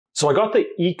So I got the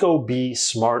Ecobee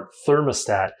Smart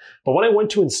Thermostat, but when I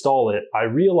went to install it, I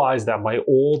realized that my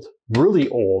old, really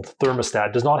old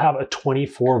thermostat does not have a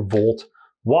 24 volt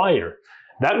wire.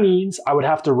 That means I would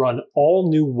have to run all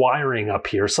new wiring up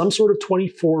here, some sort of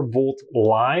 24 volt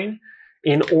line,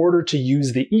 in order to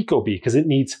use the Ecobee because it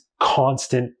needs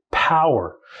constant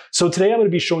power. So today I'm going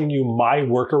to be showing you my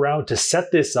workaround to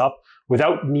set this up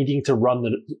without needing to run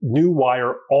the new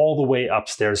wire all the way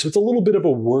upstairs. So it's a little bit of a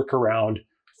workaround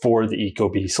for the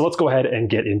Ecobee. So let's go ahead and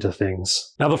get into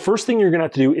things. Now, the first thing you're gonna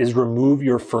have to do is remove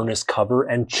your furnace cover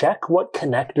and check what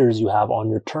connectors you have on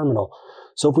your terminal.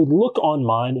 So if we look on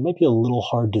mine, it might be a little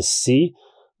hard to see,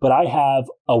 but I have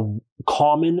a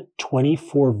common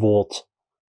 24 volt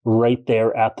right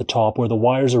there at the top where the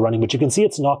wires are running, but you can see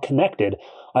it's not connected.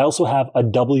 I also have a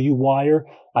W wire.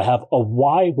 I have a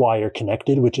Y wire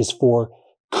connected, which is for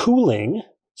cooling.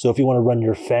 So if you want to run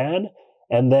your fan,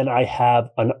 and then I have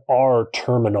an R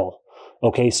terminal.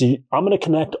 Okay, so I'm going to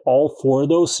connect all four of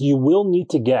those. So you will need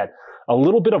to get a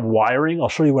little bit of wiring. I'll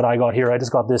show you what I got here. I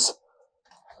just got this.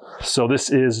 So this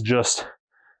is just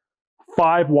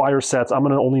 5 wire sets. I'm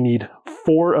going to only need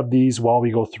 4 of these while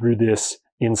we go through this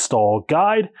install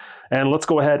guide. And let's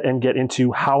go ahead and get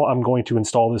into how I'm going to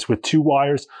install this with 2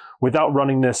 wires without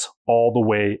running this all the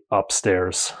way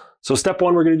upstairs. So step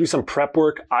 1, we're going to do some prep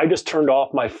work. I just turned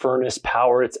off my furnace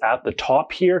power. It's at the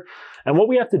top here. And what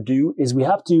we have to do is we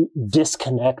have to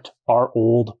disconnect our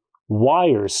old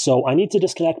wires. So I need to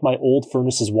disconnect my old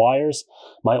furnace's wires,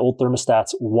 my old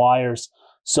thermostat's wires.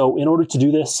 So in order to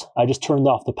do this, I just turned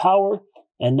off the power.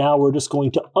 And now we're just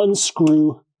going to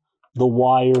unscrew the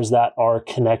wires that are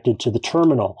connected to the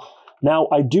terminal. Now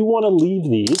I do want to leave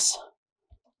these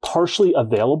partially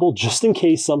available just in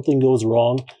case something goes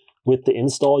wrong with the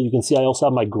install. You can see I also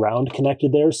have my ground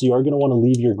connected there, so you are going to want to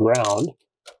leave your ground.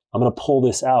 I'm going to pull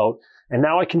this out, and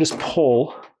now I can just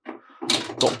pull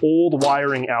the old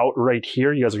wiring out right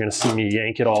here. You guys are going to see me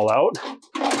yank it all out.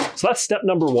 So that's step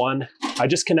number 1. I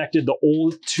just connected the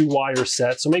old 2 wire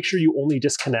set, so make sure you only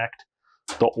disconnect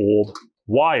the old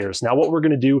wires. Now what we're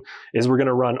going to do is we're going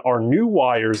to run our new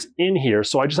wires in here.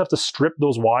 So I just have to strip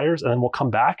those wires and then we'll come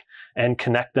back and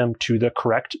connect them to the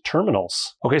correct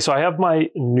terminals. Okay, so I have my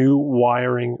new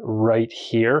wiring right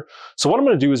here. So what I'm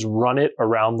going to do is run it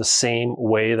around the same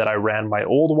way that I ran my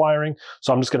old wiring.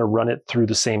 So I'm just going to run it through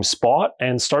the same spot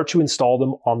and start to install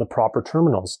them on the proper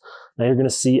terminals. Now you're going to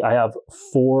see I have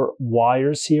 4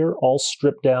 wires here all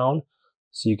stripped down.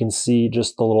 So you can see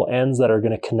just the little ends that are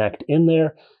going to connect in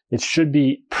there. It should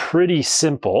be pretty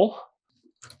simple.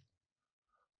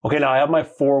 Okay, now I have my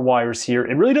 4 wires here.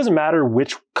 It really doesn't matter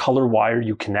which color wire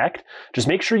you connect. Just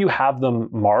make sure you have them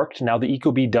marked. Now the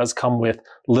Ecobee does come with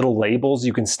little labels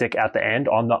you can stick at the end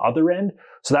on the other end.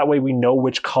 So that way we know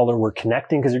which color we're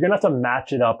connecting because you're gonna have to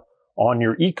match it up on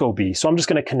your Ecobee. So I'm just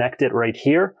gonna connect it right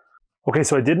here. Okay,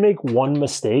 so I did make one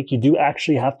mistake. You do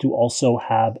actually have to also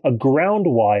have a ground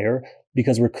wire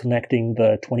because we're connecting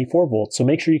the 24 volts. So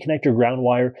make sure you connect your ground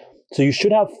wire. So you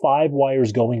should have 5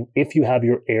 wires going if you have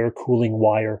your air cooling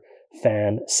wire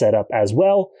fan set up as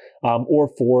well, or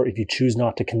 4 if you choose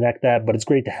not to connect that, but it's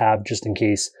great to have just in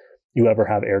case you ever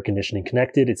have air conditioning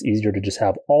connected. It's easier to just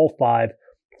have all 5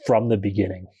 from the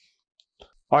beginning.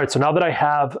 All right, so now that I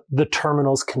have the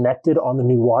terminals connected on the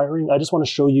new wiring, I just want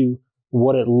to show you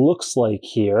what it looks like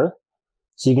here.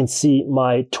 So you can see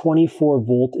my 24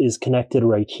 volt is connected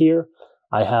right here.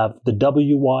 I have the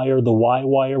W wire, the Y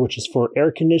wire, which is for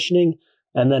air conditioning,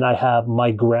 and then I have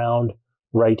my ground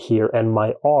right here and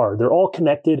my R. They're all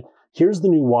connected. Here's the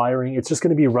new wiring. It's just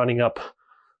going to be running up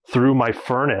through my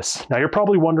furnace. Now you're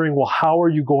probably wondering, well, how are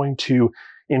you going to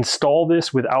install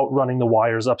this without running the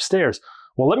wires upstairs?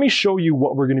 Well, let me show you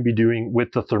what we're going to be doing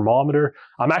with the thermometer.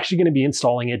 I'm actually going to be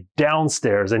installing it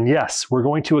downstairs. And yes, we're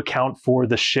going to account for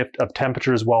the shift of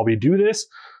temperatures while we do this.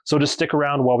 So just stick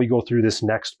around while we go through this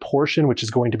next portion, which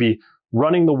is going to be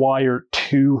running the wire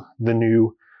to the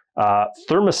new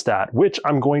thermostat, which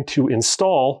I'm going to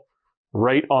install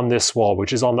right on this wall,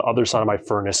 which is on the other side of my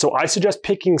furnace. So I suggest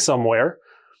picking somewhere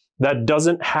that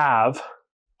doesn't have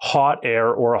hot air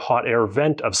or a hot air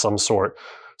vent of some sort.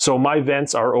 So my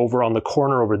vents are over on the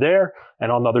corner over there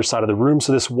and on the other side of the room.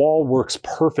 So this wall works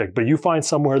perfect, but you find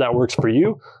somewhere that works for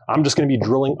you. I'm just going to be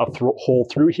drilling a hole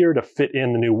through here to fit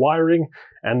in the new wiring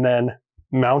and then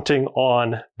mounting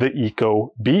on the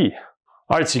Ecobee.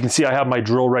 All right, so you can see I have my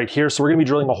drill right here. So we're going to be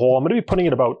drilling a hole. I'm going to be putting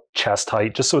it about chest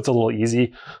height just so it's a little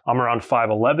easy. I'm around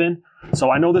 5'11". So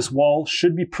I know this wall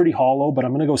should be pretty hollow, but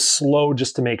I'm going to go slow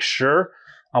just to make sure.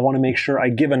 I want to make sure I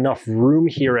give enough room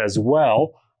here as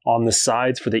well on the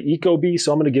sides for the Ecobee.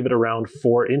 So I'm going to give it around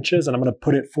 4 inches and I'm going to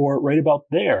put it for right about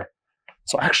there.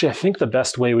 So actually, I think the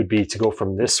best way would be to go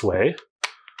from this way.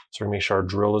 So we're gonna make sure our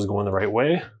drill is going the right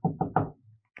way.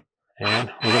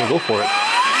 And we're gonna go for it.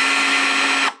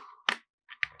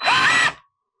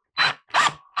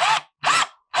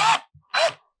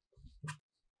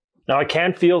 Now I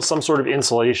can feel some sort of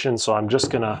insulation, so I'm just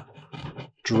gonna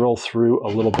drill through a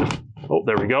little bit. Oh,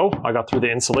 there we go. I got through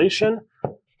the insulation,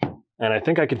 and I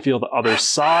think I can feel the other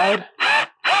side.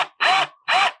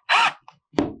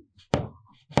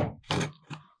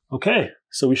 Okay,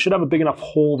 so we should have a big enough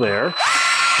hole there.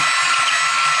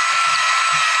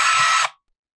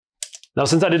 Now,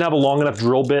 since I didn't have a long enough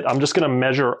drill bit, I'm just gonna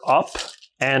measure up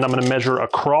and I'm gonna measure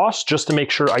across just to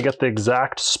make sure I get the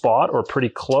exact spot or pretty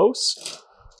close.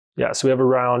 Yeah, so we have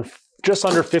around just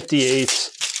under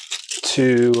 58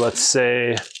 to, let's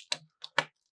say,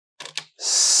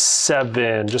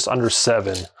 7, just under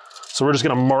 7. So we're just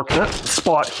gonna mark that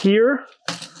spot here.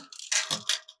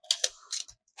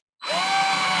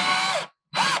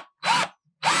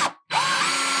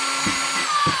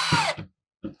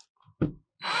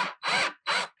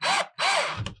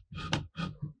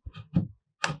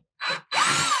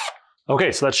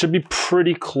 Okay, so that should be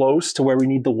pretty close to where we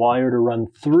need the wire to run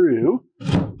through.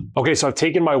 Okay, so I've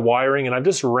taken my wiring and I've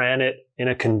just ran it in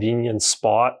a convenient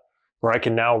spot where I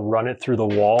can now run it through the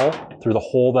wall, through the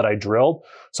hole that I drilled.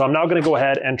 So I'm now gonna go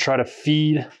ahead and try to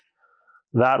feed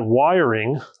that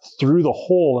wiring through the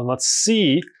hole, and let's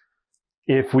see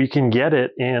if we can get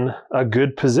it in a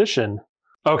good position.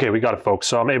 Okay, we got it, folks.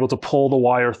 So I'm able to pull the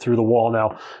wire through the wall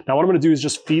now. Now what I'm gonna do is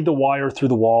just feed the wire through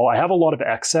the wall. I have a lot of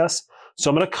excess, so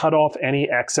I'm gonna cut off any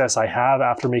excess I have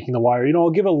after making the wire. You know,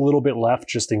 I'll give a little bit left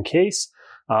just in case,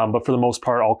 but for the most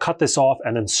part, I'll cut this off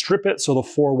and then strip it so the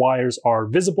 4 wires are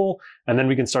visible, and then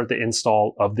we can start the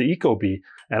install of the Ecobee.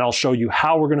 And I'll show you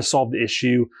how we're gonna solve the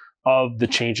issue of the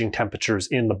changing temperatures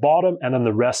in the bottom and then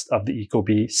the rest of the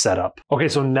Ecobee setup. Okay,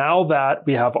 so now that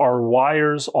we have our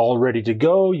wires all ready to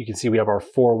go, you can see we have our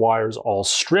 4 wires all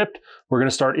stripped. We're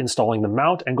gonna start installing the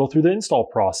mount and go through the install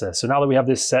process. So now that we have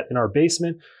this set in our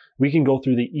basement, we can go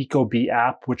through the Ecobee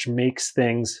app, which makes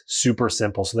things super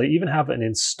simple. So they even have an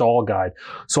install guide.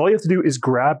 So all you have to do is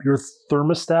grab your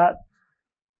thermostat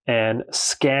and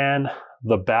scan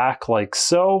the back like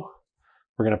so.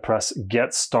 We're gonna press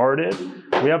get started.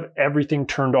 We have everything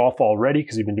turned off already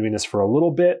because we've been doing this for a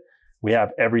little bit. We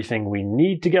have everything we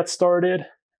need to get started,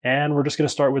 and we're just gonna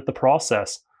start with the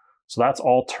process. So that's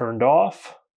all turned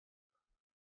off.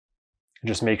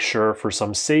 Just make sure for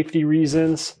some safety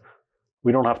reasons,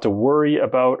 we don't have to worry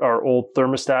about our old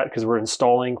thermostat because we're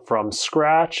installing from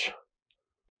scratch.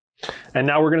 And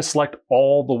now we're going to select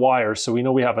all the wires. So we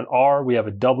know we have an R, we have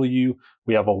a W,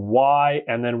 we have a Y,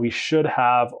 and then we should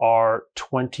have our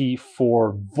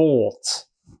 24 volts.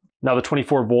 Now the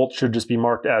 24 volts should just be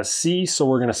marked as C, so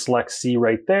we're going to select C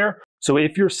right there. So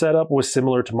if your setup was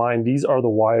similar to mine, these are the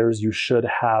wires you should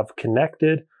have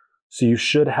connected. So you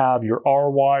should have your R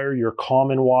wire, your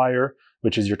common wire,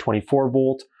 which is your 24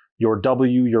 volt, your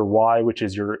W, your Y, which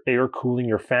is your air cooling,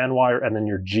 your fan wire, and then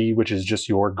your G, which is just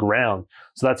your ground.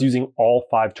 So that's using all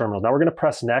 5 terminals. Now we're gonna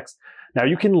press next. Now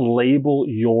you can label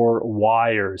your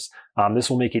wires.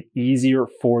 This will make it easier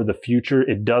for the future.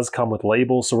 It does come with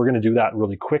labels, so we're gonna do that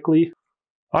really quickly.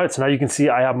 All right, so now you can see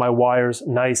I have my wires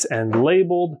nice and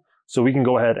labeled, so we can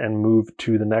go ahead and move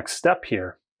to the next step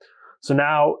here. So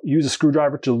now use a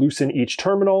screwdriver to loosen each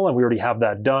terminal, and we already have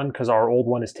that done because our old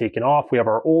one is taken off. We have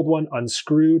our old one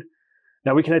unscrewed.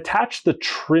 Now we can attach the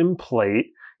trim plate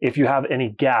if you have any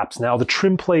gaps. Now the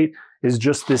trim plate is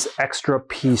just this extra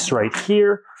piece right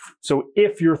here. So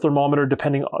if your thermostat,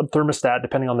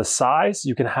 depending on the size,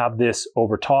 you can have this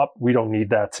over top. We don't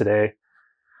need that today.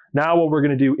 Now what we're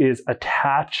gonna do is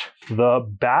attach the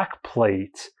back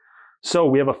plate. So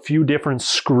we have a few different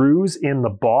screws in the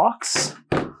box.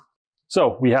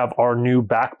 So we have our new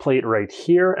back plate right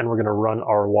here, and we're gonna run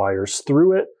our wires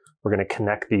through it. We're gonna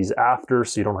connect these after,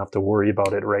 so you don't have to worry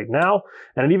about it right now.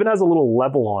 And it even has a little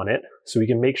level on it, so we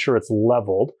can make sure it's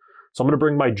leveled. So I'm gonna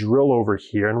bring my drill over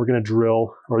here, and we're gonna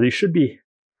drill, or we should be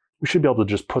able to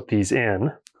just put these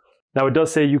in. Now it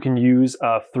does say you can use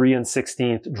a 3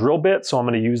 1/16 drill bit, so I'm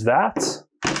gonna use that.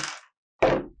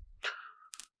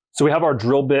 So we have our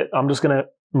drill bit. I'm just gonna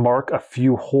mark a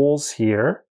few holes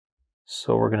here.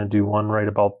 So we're gonna do one right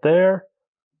about there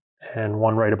and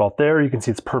one right about there. You can see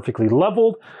it's perfectly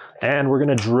leveled. And we're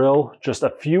gonna drill just a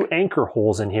few anchor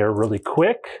holes in here really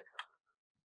quick.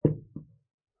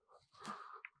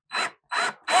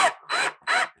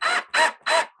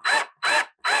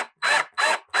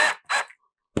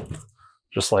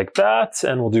 Just like that.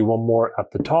 And we'll do one more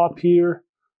at the top here.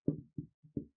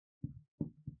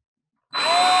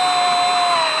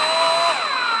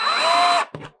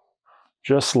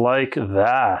 just like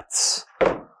that.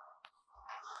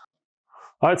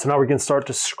 All right, so now we can start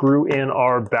to screw in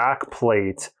our back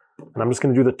plate. And I'm just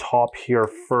gonna do the top here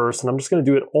first, and I'm just gonna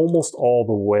do it almost all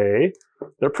the way.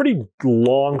 They're pretty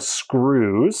long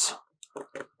screws.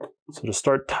 So just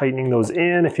start tightening those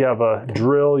in. If you have a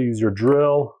drill, use your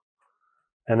drill.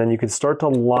 And then you can start to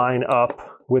line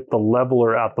up with the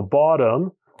leveler at the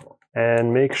bottom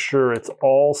and make sure it's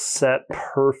all set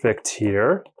perfect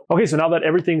here. Okay, so now that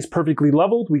everything's perfectly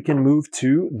leveled, we can move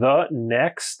to the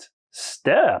next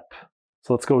step.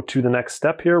 So let's go to the next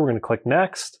step here. We're gonna click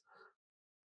next.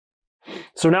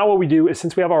 So now what we do is,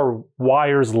 since we have our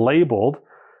wires labeled,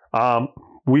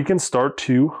 we can start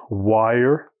to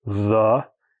wire the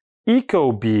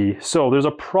Ecobee. So there's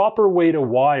a proper way to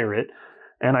wire it.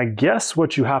 And I guess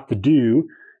what you have to do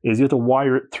is you have to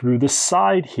wire it through the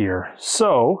side here.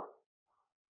 So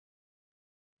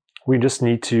we just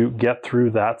need to get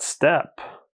through that step.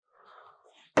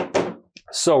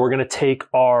 So we're gonna take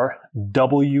our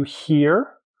W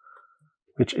here,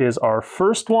 which is our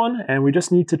first one, and we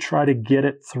just need to try to get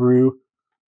it through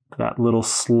that little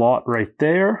slot right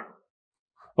there.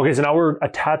 Okay, so now we're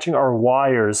attaching our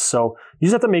wires. So you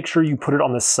just have to make sure you put it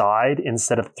on the side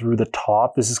instead of through the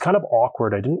top. This is kind of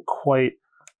awkward. I didn't quite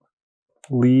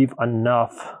leave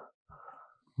enough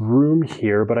room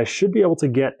here, but I should be able to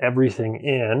get everything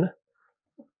in.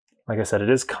 Like I said, it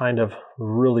is kind of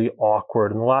really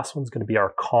awkward. And the last one's going to be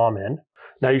our common.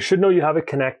 Now you should know you have it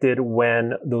connected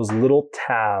when those little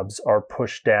tabs are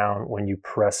pushed down when you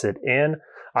press it in.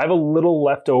 I have a little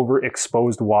leftover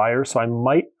exposed wire, so I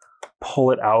might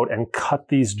pull it out and cut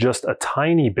these just a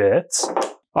tiny bit.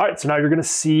 All right, so now you're going to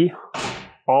see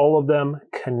all of them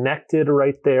connected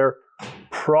right there,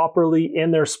 properly in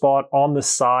their spot on the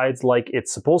sides like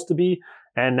it's supposed to be.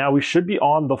 And now we should be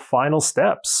on the final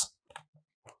steps.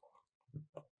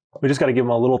 We just got to give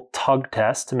them a little tug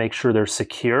test to make sure they're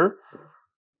secure.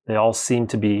 They all seem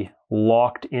to be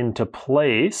locked into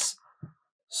place,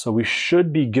 so we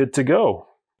should be good to go.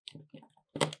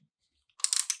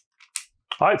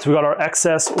 All right, so we got our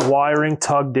excess wiring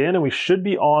tugged in, and we should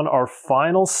be on our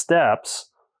final steps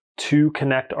to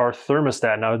connect our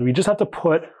thermostat. Now we just have to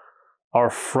put our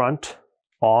front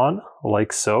on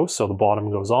like so. So the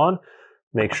bottom goes on,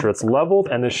 make sure it's leveled,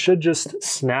 and this should just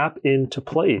snap into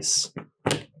place.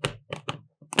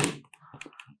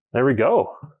 There we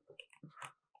go.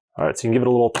 All right, so you can give it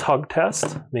a little tug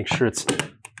test, make sure it's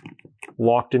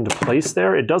locked into place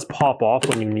there. It does pop off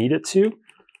when you need it to,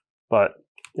 but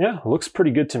yeah, it looks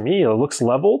pretty good to me. It looks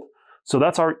leveled. So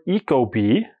that's our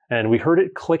Ecobee, and we heard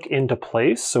it click into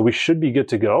place, so we should be good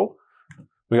to go.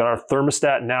 We got our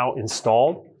thermostat now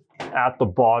installed at the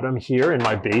bottom here in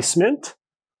my basement.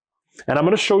 And I'm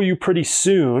gonna show you pretty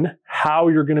soon how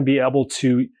you're gonna be able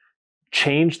to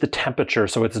change the temperature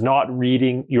so it's not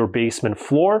reading your basement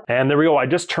floor. And there we go, I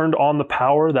just turned on the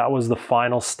power. That was the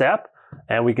final step.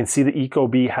 And we can see the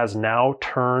Ecobee has now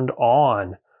turned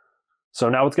on. So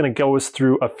now it's gonna go us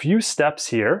through a few steps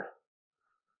here.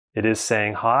 It is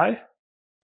saying hi,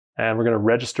 and we're gonna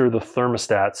register the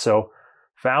thermostat. So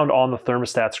found on the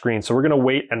thermostat screen. So we're gonna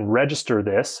wait and register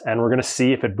this, and we're gonna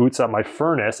see if it boots up my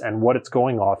furnace and what it's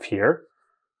going off here.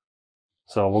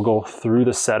 So we'll go through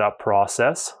the setup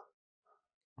process.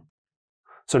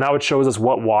 So now it shows us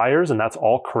what wires, and that's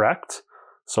all correct.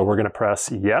 So we're gonna press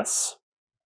yes.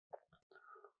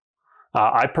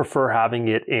 I prefer having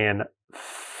it in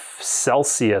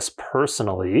Celsius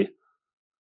personally.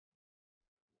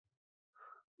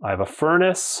 I have a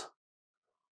furnace.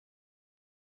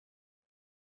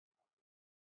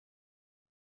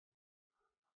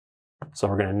 So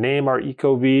we're gonna name our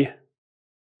Ecobee,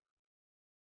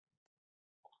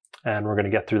 and we're gonna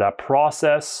get through that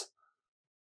process.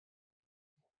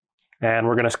 And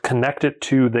we're gonna connect it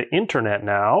to the internet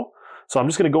now. So I'm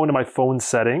just gonna go into my phone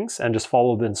settings and just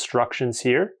follow the instructions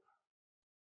here.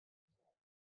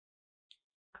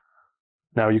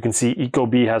 Now you can see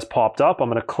Ecobee has popped up. I'm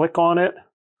gonna click on it.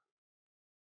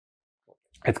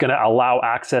 It's gonna allow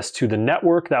access to the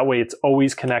network. That way it's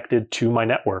always connected to my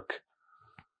network.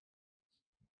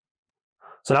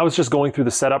 So now it's just going through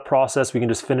the setup process. We can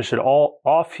just finish it all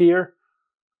off here.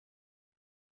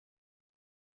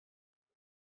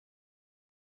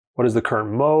 What is the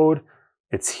current mode?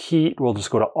 It's heat. We'll just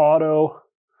go to auto.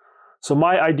 So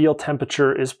my ideal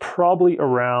temperature is probably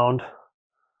around,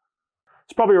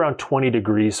 20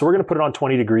 degrees. So we're gonna put it on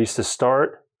 20 degrees to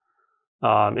start.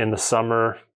 In the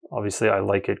summer, obviously I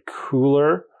like it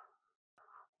cooler.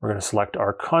 We're gonna select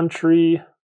our country.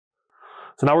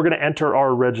 So now we're gonna enter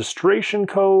our registration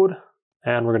code,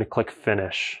 and we're gonna click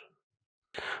finish.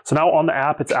 So now on the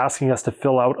app, it's asking us to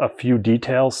fill out a few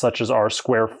details such as our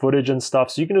square footage and stuff.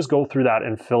 So you can just go through that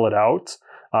and fill it out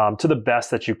to the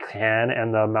best that you can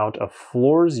and the amount of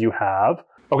floors you have.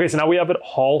 Okay, so now we have it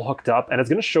all hooked up and it's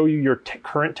gonna show you your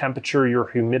current temperature, your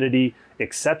humidity,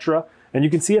 etc. And you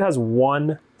can see it has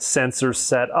one sensor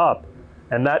set up,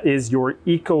 and that is your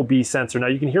Ecobee sensor. Now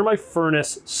you can hear my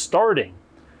furnace starting.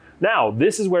 Now,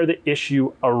 this is where the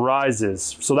issue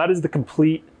arises. So that is the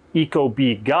complete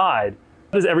Ecobee guide.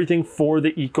 That is everything for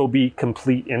the Ecobee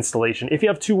complete installation. If you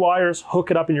have 2 wires,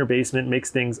 hook it up in your basement, makes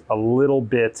things a little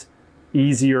bit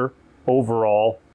easier overall.